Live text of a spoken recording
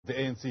The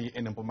ANC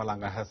in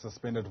Mpumalanga has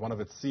suspended one of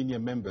its senior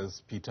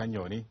members, Peter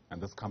Nyoni, and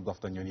this comes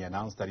after Nyoni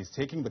announced that he's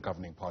taking the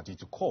governing party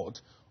to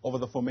court over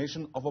the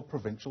formation of a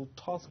provincial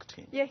task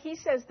team. Yeah, he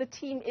says the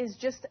team is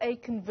just a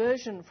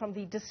conversion from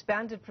the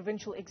disbanded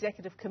provincial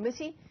executive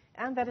committee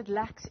and that it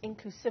lacks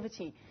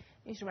inclusivity.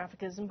 Newzroom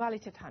Afrika's Mbali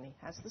Thethani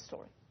has the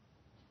story.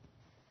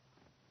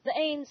 The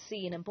ANC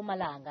in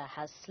Mpumalanga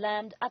has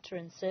slammed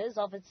utterances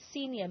of its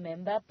senior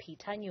member,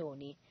 Peter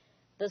Nyoni.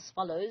 This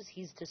follows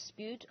his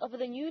dispute over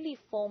the newly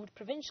formed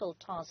provincial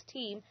task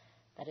team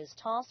that is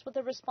tasked with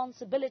the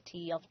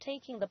responsibility of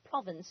taking the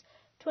province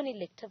to an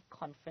elective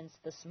conference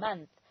this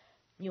month.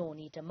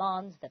 Nyoni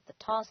demands that the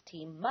task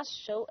team must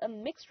show a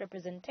mixed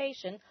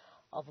representation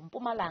of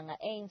Mpumalanga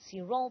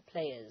ANC role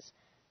players.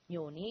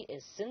 Nyoni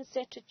is since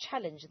set to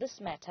challenge this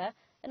matter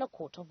in a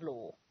court of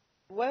law.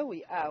 Where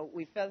we are,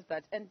 we felt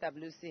that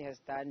NWC has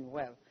done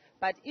well,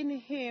 but in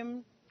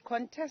him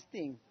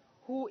contesting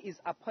who is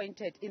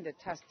appointed in the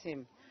task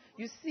team.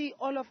 You see,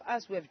 all of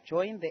us who have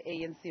joined the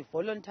ANC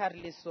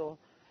voluntarily so,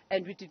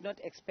 and we did not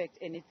expect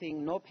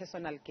anything, no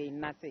personal gain,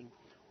 nothing.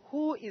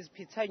 Who is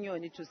Peter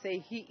Nyoni to say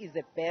he is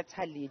a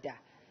better leader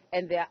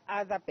and there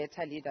are other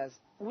better leaders?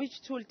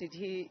 Which tool did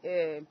he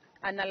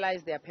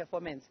analyze their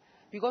performance?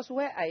 Because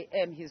where I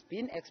am, he's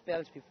been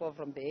expelled before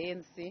from the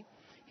ANC.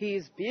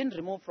 He's been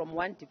removed from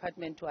one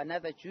department to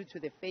another due to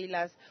the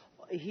failures.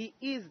 He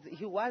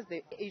was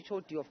the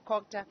HOD of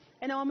Kokta,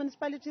 and our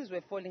municipalities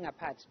were falling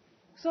apart.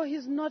 So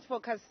he's not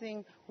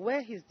focusing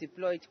where he's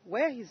deployed,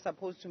 where he's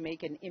supposed to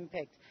make an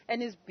impact,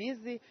 and he's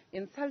busy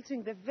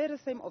insulting the very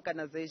same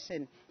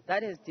organization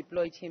that has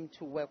deployed him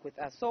to work with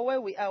us. So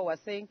where we are, we're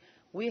saying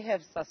we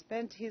have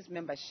suspended his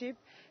membership.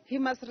 He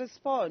must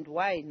respond.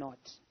 Why not?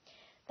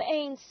 The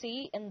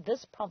ANC in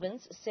this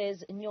province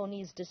says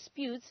Nyoni's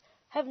disputes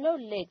have no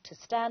leg to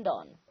stand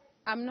on.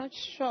 I'm not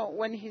sure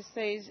when he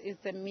says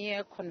it's a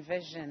mere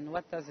conversion,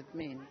 what does it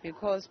mean?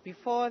 Because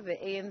before the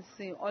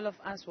ANC, all of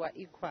us were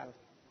equal.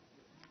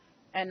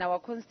 And our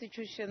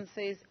constitution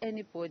says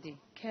anybody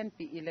can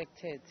be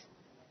elected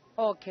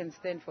or can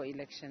stand for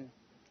election.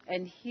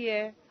 And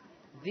here,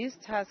 this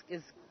task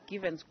is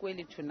given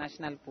squarely to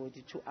national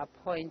body to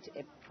appoint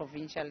a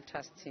provincial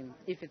task team,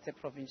 if it's a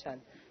provincial.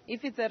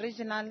 If it's a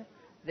regional,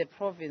 the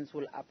province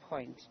will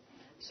appoint.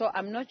 So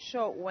I'm not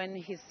sure when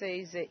he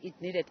says it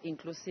needed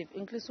inclusive.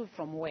 Inclusive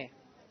from where?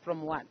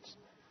 From what?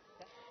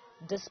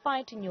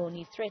 Despite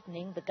Nyoni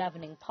threatening the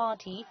governing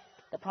party,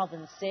 the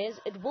province says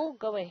it will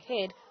go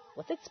ahead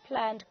with its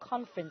planned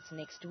conference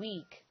next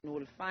week. We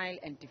will file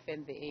and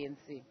defend the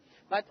ANC.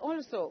 But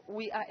also,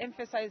 we are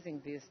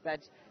emphasizing this, that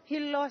he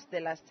lost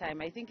the last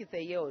time, I think it's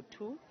a year or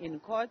two, in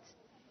court.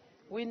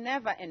 We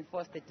never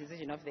enforced the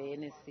decision of the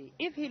ANC.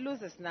 If he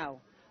loses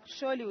now,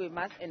 surely we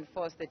must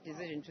enforce the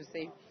decision to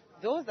say,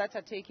 those that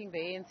are taking the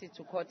ANC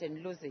to court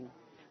and losing,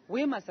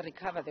 we must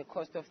recover the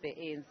cost of the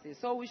ANC.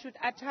 So we should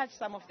attach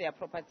some of their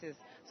properties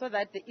so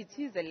that it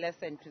is a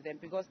lesson to them,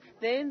 because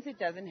the ANC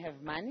doesn't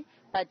have money,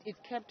 but it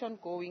kept on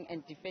going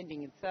and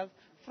defending itself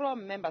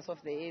from members of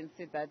the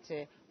ANC that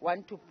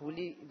want to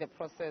bully the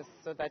process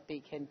so that they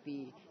can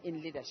be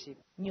in leadership.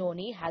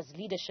 Nyoni has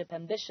leadership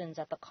ambitions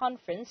at the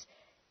conference.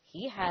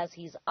 He has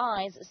his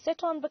eyes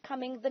set on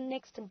becoming the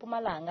next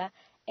Mpumalanga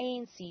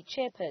ANC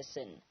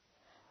chairperson.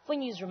 For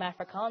Newzroom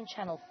Afrika on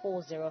Channel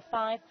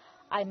 405,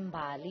 I'm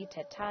Mbali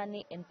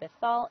Thethani in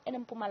Bethal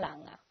in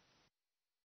Mpumalanga.